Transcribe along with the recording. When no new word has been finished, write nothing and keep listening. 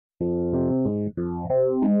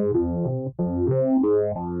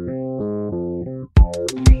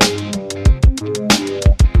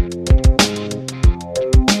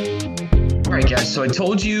so I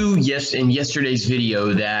told you in yesterday's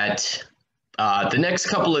video that the next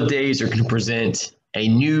couple of days are going to present a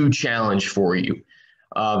new challenge for you.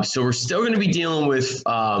 So we're still going to be dealing with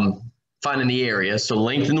finding the area. So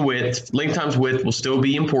length and width, length times width will still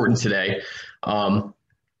be important today. But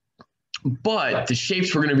the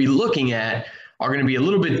shapes we're going to be looking at are going to be a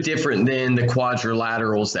little bit different than the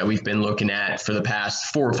quadrilaterals that we've been looking at for the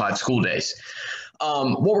past 4 or 5 school days.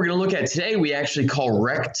 What we're going to look at today, we actually call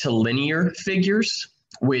rectilinear figures,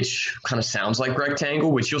 which kind of sounds like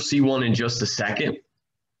rectangle, which you'll see one in just a second.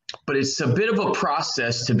 But it's a bit of a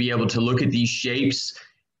process to be able to look at these shapes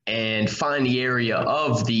and find the area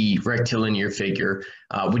of the rectilinear figure,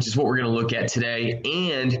 which is what we're going to look at today,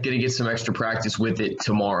 and going to get some extra practice with it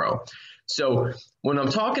tomorrow. So when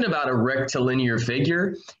I'm talking about a rectilinear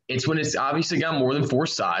figure, it's when it's obviously got more than 4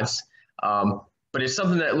 sides, but it's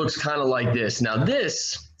something that looks kind of like this. Now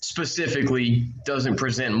this specifically doesn't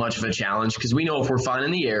present much of a challenge because we know if we're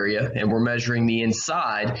finding the area and we're measuring the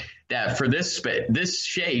inside, that for this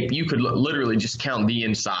shape, you could literally just count the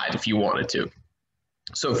inside if you wanted to.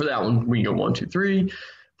 So for that one, we go 1, 2, 3,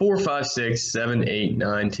 4, 5, 6, 7, 8,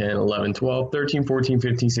 9, 10, 11, 12, 13, 14,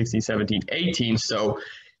 15, 16, 17, 18. So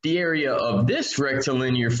the area of this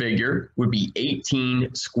rectilinear figure would be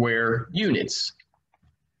 18 square units.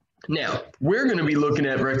 Now, we're going to be looking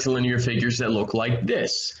at rectilinear figures that look like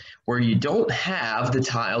this, where you don't have the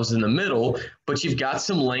tiles in the middle, but you've got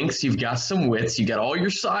some lengths, you've got some widths, you've got all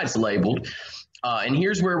your sides labeled. And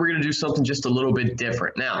here's where we're going to do something just a little bit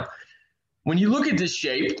different. Now, when you look at this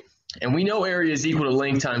shape, and we know area is equal to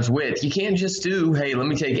length times width, you can't just do, hey, let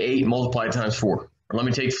me take 8 multiplied times 4, or let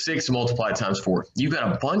me take 6 multiplied times 4. You've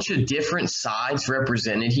got a bunch of different sides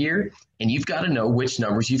represented here, and you've got to know which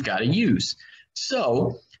numbers you've got to use.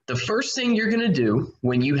 So the first thing you're going to do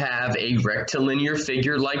when you have a rectilinear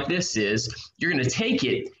figure like this is you're going to take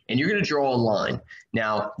it and you're going to draw a line.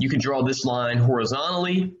 Now, you can draw this line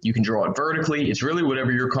horizontally, you can draw it vertically. It's really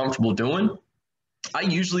whatever you're comfortable doing. I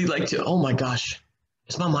usually like to, oh my gosh,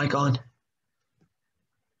 is my mic on?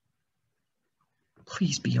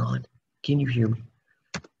 Please be on. Can you hear me?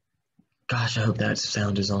 Gosh, I hope that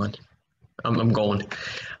sound is on. I'm going.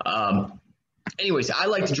 Anyways, I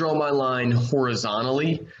like to draw my line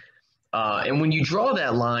horizontally. And when you draw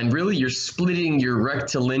that line, really you're splitting your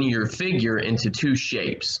rectilinear figure into 2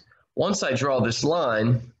 shapes. Once I draw this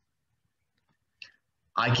line,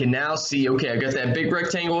 I can now see, okay, I've got that big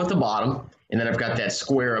rectangle at the bottom, and then I've got that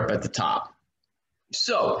square up at the top.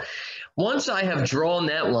 So once I have drawn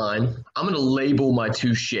that line, I'm going to label my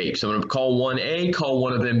 2 shapes. I'm going to call one A, call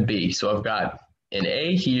one of them B. So I've got an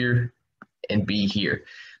A here and B here.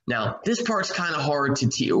 Now, this part's kind of hard to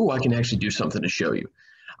teach. Oh, I can actually do something to show you.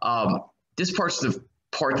 This part's the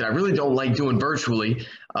part that I really don't like doing virtually.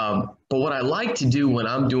 But what I like to do when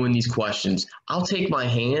I'm doing these questions, I'll take my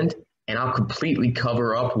hand and I'll completely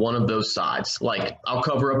cover up one of those sides. Like I'll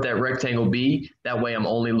cover up that rectangle B. That way I'm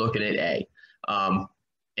only looking at A. And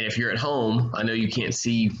if you're at home, I know you can't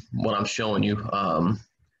see what I'm showing you.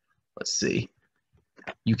 Let's see.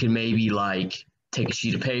 You can maybe like take a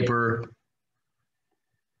sheet of paper.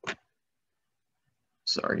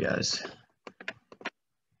 Sorry, guys.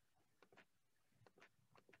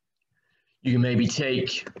 You can maybe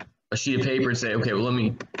take a sheet of paper and say, okay, well,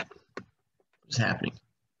 what's happening?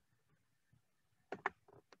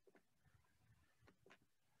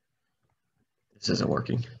 This isn't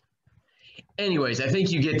working. Anyways, I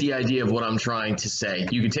think you get the idea of what I'm trying to say.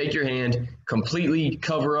 You can take your hand, completely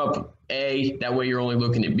cover up A, that way you're only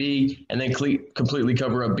looking at B, and then completely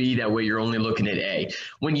cover up B, that way you're only looking at A.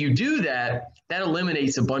 When you do that, that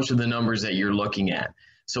eliminates a bunch of the numbers that you're looking at.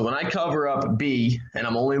 So when I cover up B and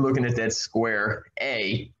I'm only looking at that square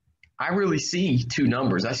A, I really see 2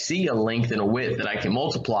 numbers. I see a length and a width that I can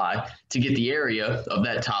multiply to get the area of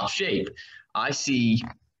that top shape. I see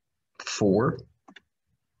 4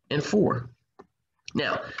 and 4.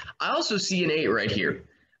 Now, I also see an 8 right here,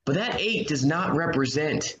 but that 8 does not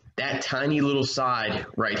represent that tiny little side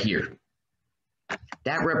right here.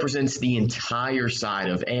 That represents the entire side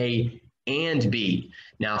of A and B.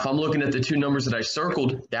 Now, if I'm looking at the 2 numbers that I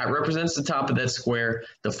circled, that represents the top of that square,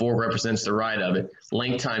 the 4 represents the right of it.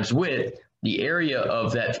 Length times width, the area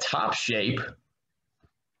of that top shape,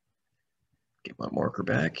 get my marker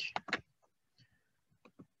back.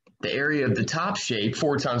 The area of the top shape,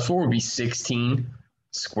 4 times 4 would be 16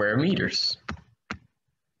 square meters.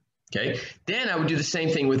 Okay, then I would do the same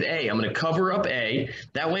thing with A. I'm going to cover up A.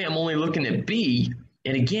 That way I'm only looking at B.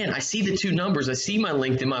 And again, I see the 2 numbers. I see my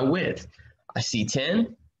length and my width. I see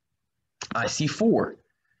 10. I see 4.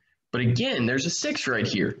 But again, there's a 6 right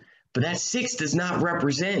here. But that 6 does not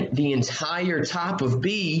represent the entire top of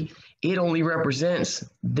B it only represents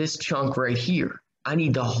this chunk right here. I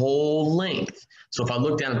need the whole length. So if I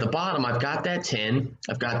look down at the bottom, I've got that 10,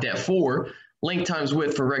 I've got that 4. Length times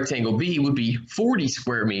width for rectangle B would be 40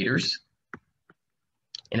 square meters.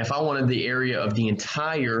 And if I wanted the area of the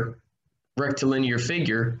entire rectilinear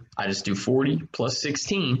figure, I just do 40 plus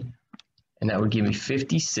 16, and that would give me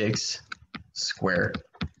 56 square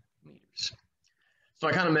meters. So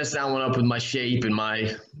I kind of messed that one up with my shape and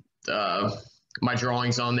my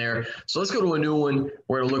drawings on there. So let's go to a new one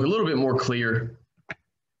where it'll look a little bit more clear.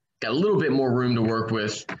 Got a little bit more room to work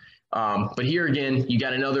with. But here again, you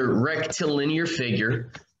got another rectilinear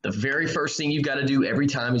figure. The very first thing you've got to do every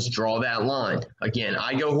time is draw that line. Again,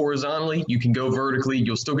 I go horizontally, you can go vertically,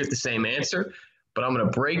 you'll still get the same answer, but I'm going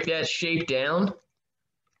to break that shape down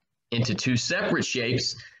into two separate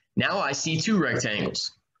shapes. Now I see two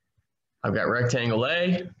rectangles. I've got rectangle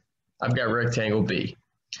A, I've got rectangle B.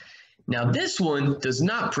 Now this one does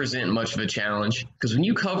not present much of a challenge because when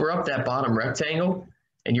you cover up that bottom rectangle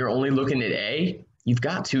and you're only looking at A, you've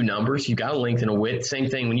got two numbers, you've got a length and a width. Same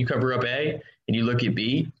thing when you cover up A and you look at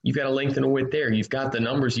B, you've got a length and a width there. You've got the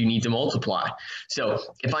numbers you need to multiply. So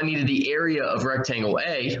if I needed the area of rectangle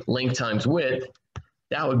A, length times width,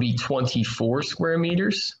 that would be 24 square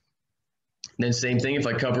meters. And then same thing, if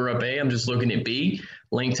I cover up A, I'm just looking at B,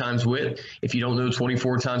 length times width. If you don't know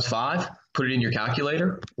 24 times 5, put it in your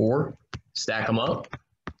calculator or stack them up.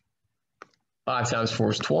 5 times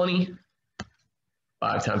 4 is 20.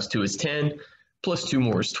 5 times 2 is 10. Plus 2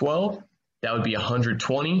 more is 12. That would be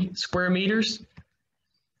 120 square meters.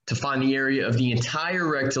 To find the area of the entire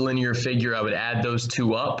rectilinear figure, I would add those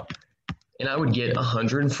two up, and I would get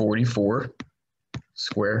 144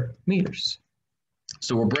 square meters.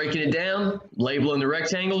 So we're breaking it down, labeling the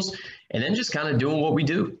rectangles, and then just kind of doing what we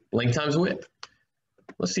do, length times width.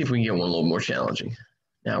 Let's see if we can get one a little more challenging.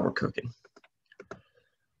 Now we're cooking.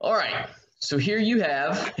 All right, so here you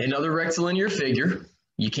have another rectilinear figure.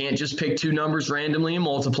 You can't just pick two numbers randomly and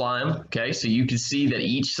multiply them, okay? So you can see that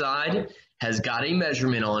each side has got a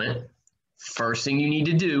measurement on it. First thing you need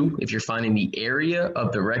to do, if you're finding the area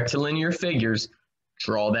of the rectilinear figures,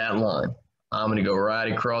 draw that line. I'm gonna go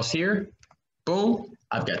right across here. Boom,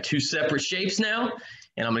 I've got two separate shapes now,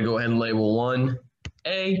 and I'm gonna go ahead and label one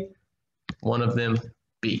A, one of them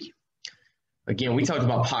B. Again, we talked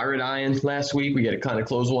about pirate eyeing last week. We got to kind of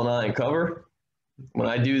close one eye and cover. When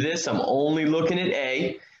I do this, I'm only looking at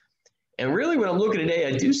A. And really when I'm looking at A,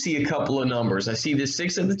 I do see a couple of numbers. I see this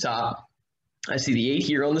 6 at the top. I see the 8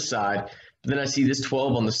 here on the side. But then I see this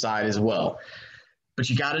 12 on the side as well. But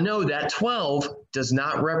you got to know that 12 does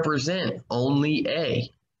not represent only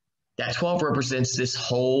A. That 12 represents this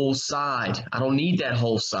whole side. I don't need that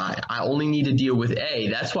whole side. I only need to deal with A.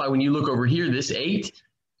 That's why when you look over here, this 8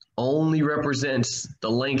 only represents the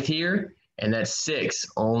length here, and that 6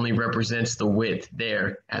 only represents the width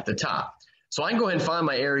there at the top. So I can go ahead and find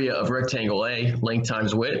my area of rectangle A, length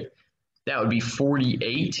times width. That would be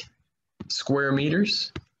 48 square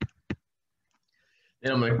meters.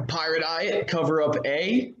 Then I'm going to pirate eye it, cover up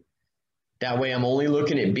A. That way I'm only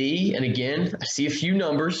looking at B. And again, I see a few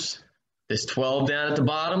numbers. This 12 down at the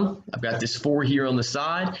bottom. I've got this 4 here on the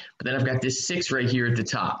side, but then I've got this 6 right here at the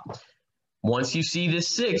top. Once you see this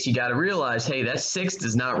 6, you got to realize, hey, that 6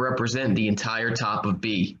 does not represent the entire top of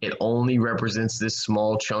B. It only represents this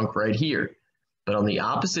small chunk right here. But on the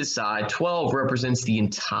opposite side, 12 represents the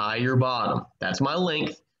entire bottom. That's my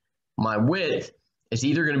length. My width is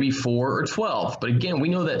either going to be 4 or 12. But again, we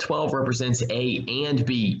know that 12 represents A and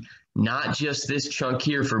B, not just this chunk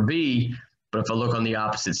here for B. But if I look on the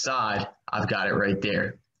opposite side, I've got it right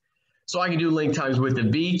there. So I can do length times width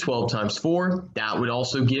of B, 12 times 4. That would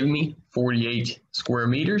also give me 48 square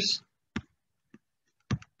meters.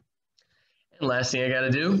 And last thing I got to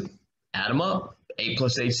do, add them up. 8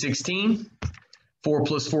 plus 8 is 16. 4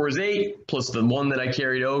 plus 4 is 8, plus the 1 that I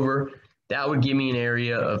carried over. That would give me an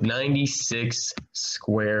area of 96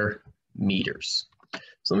 square meters.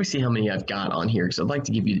 So let me see how many I've got on here, because I'd like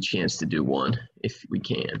to give you the chance to do one if we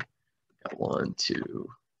can. Got 1, 2,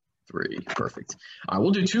 3, perfect. All right,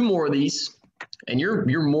 we'll do 2 more of these, and you're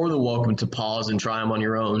more than welcome to pause and try them on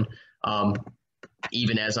your own,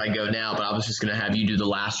 even as I go now, but I was just gonna have you do the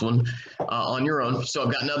last one on your own. So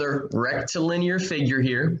I've got another rectilinear figure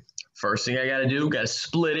here. First thing I gotta do, gotta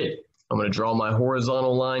split it. I'm gonna draw my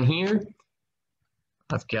horizontal line here.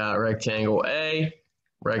 I've got rectangle A,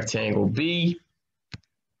 rectangle B.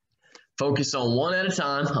 Focus on one at a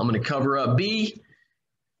time. I'm gonna cover up B.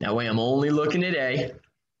 That way I'm only looking at A.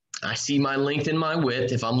 I see my length and my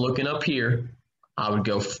width. If I'm looking up here, I would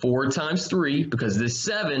go 4 times 3 because this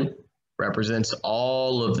 7 represents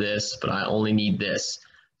all of this, but I only need this.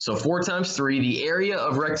 So 4 times 3, the area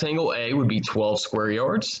of rectangle A would be 12 square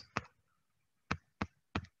yards.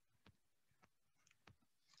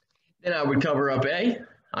 Then I would cover up A.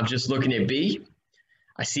 I'm just looking at B.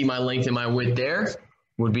 I see my length and my width there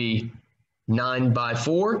would be 9 by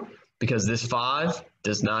 4 because this 5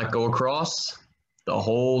 does not go across the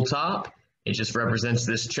whole top. It just represents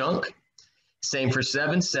this chunk. Same for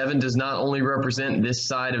 7. 7 does not only represent this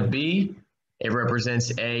side of B, it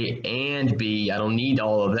represents A and B. I don't need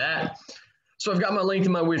all of that. So I've got my length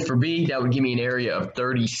and my width for B. That would give me an area of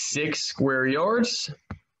 36 square yards.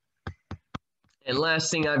 And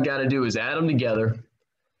last thing I've got to do is add them together.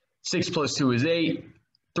 6 plus 2 is 8.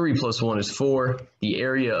 3 plus 1 is 4. The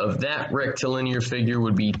area of that rectilinear figure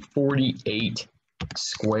would be 48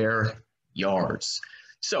 square yards.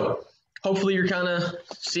 So hopefully you're kind of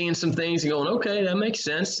seeing some things and going, okay, that makes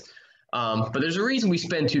sense. But there's a reason we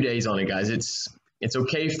spend 2 days on it, guys. It's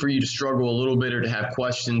okay for you to struggle a little bit or to have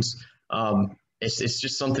questions. It's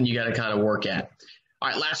just something you got to kind of work at. All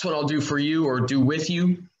right, last one I'll do for you or do with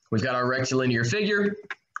you. We've got our rectilinear figure.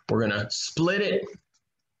 We're going to split it.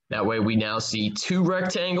 That way we now see 2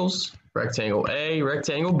 rectangles, rectangle A,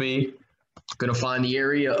 rectangle B. Going to find the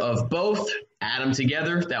area of both, add them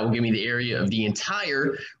together. That will give me the area of the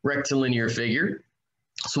entire rectilinear figure.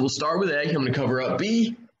 So we'll start with A. I'm going to cover up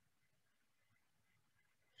B.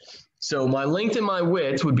 So my length and my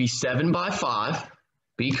width would be 7 by 5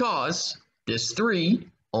 because this 3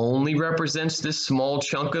 only represents this small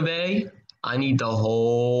chunk of A. I need the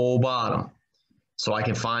whole bottom. So I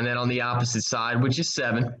can find that on the opposite side, which is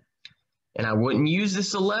 7. And I wouldn't use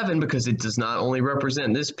this 11 because it does not only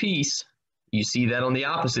represent this piece. You see that on the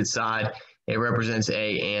opposite side, it represents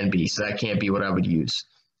A and B. So that can't be what I would use.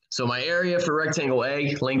 So my area for rectangle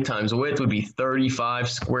A, length times width, would be 35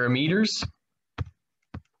 square meters.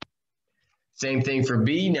 Same thing for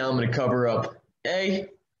B. Now I'm going to cover up A.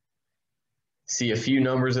 See a few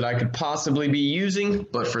numbers that I could possibly be using,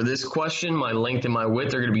 but for this question, my length and my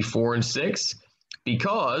width are going to be 4 and 6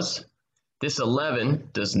 because this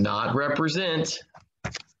 11 does not represent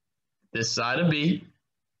this side of B.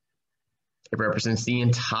 It represents the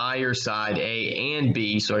entire side, A and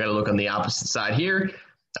B, so I got to look on the opposite side here.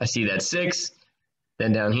 I see that 6.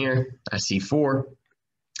 Then down here, I see 4.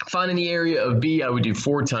 Finding the area of B, I would do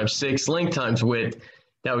 4 times 6, length times width.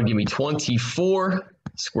 That would give me 24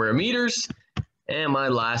 square meters. And my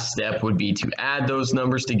last step would be to add those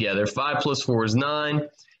numbers together. 5 plus 4 is 9.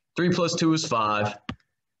 3 plus 2 is 5.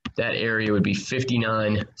 That area would be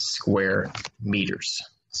 59 square meters.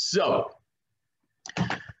 So,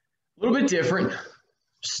 a little bit different.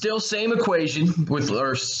 Still same equation,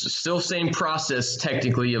 or still same process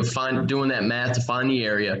technically of doing that math to find the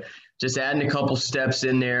area. Just adding a couple steps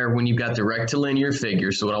in there when you've got the rectilinear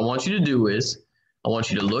figure. So what I want you to do is, I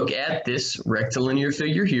want you to look at this rectilinear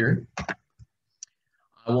figure here.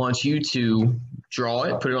 I want you to draw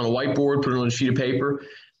it, put it on a whiteboard, put it on a sheet of paper,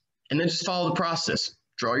 and then just follow the process.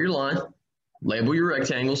 Draw your line, label your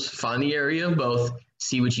rectangles, find the area of both,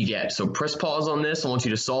 see what you get. So press pause on this. I want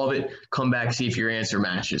you to solve it, come back, see if your answer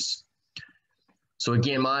matches. So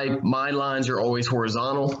again, my lines are always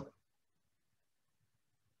horizontal.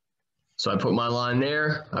 So I put my line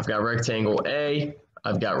there. I've got rectangle A.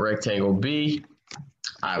 I've got rectangle B.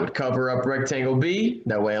 I would cover up rectangle B.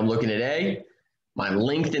 That way I'm looking at A. My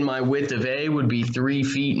length and my width of A would be 3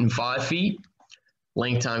 feet and 5 feet.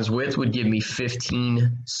 Length times width would give me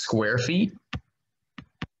 15 square feet.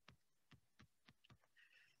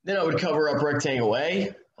 Then I would cover up rectangle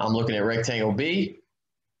A. I'm looking at rectangle B.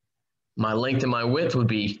 My length and my width would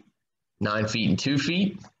be 9 feet and 2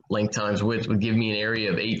 feet. Length times width would give me an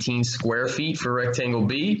area of 18 square feet for rectangle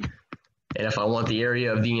B. And if I want the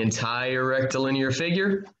area of the entire rectilinear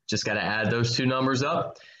figure, just got to add those two numbers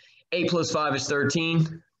up. 8 plus 5 is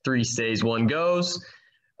 13. 3 stays, 1 goes.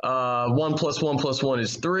 1 plus 1 plus 1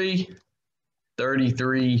 is 3.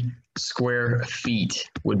 33 square feet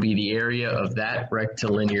would be the area of that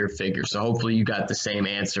rectilinear figure. So hopefully you got the same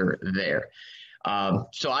answer there.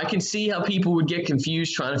 So I can see how people would get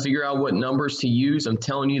confused trying to figure out what numbers to use. I'm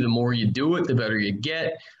telling you, the more you do it, the better you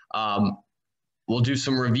get. We'll do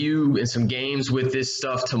some review and some games with this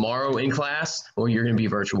stuff tomorrow in class. Well, you're going to be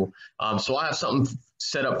virtual. So I have something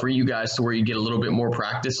set up for you guys to where you get a little bit more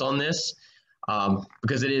practice on this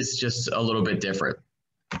because it is just a little bit different.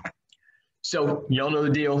 So y'all know the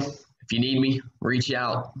deal. If you need me, reach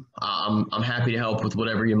out. I'm happy to help with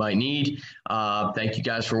whatever you might need. Thank you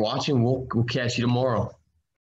guys for watching. We'll catch you tomorrow.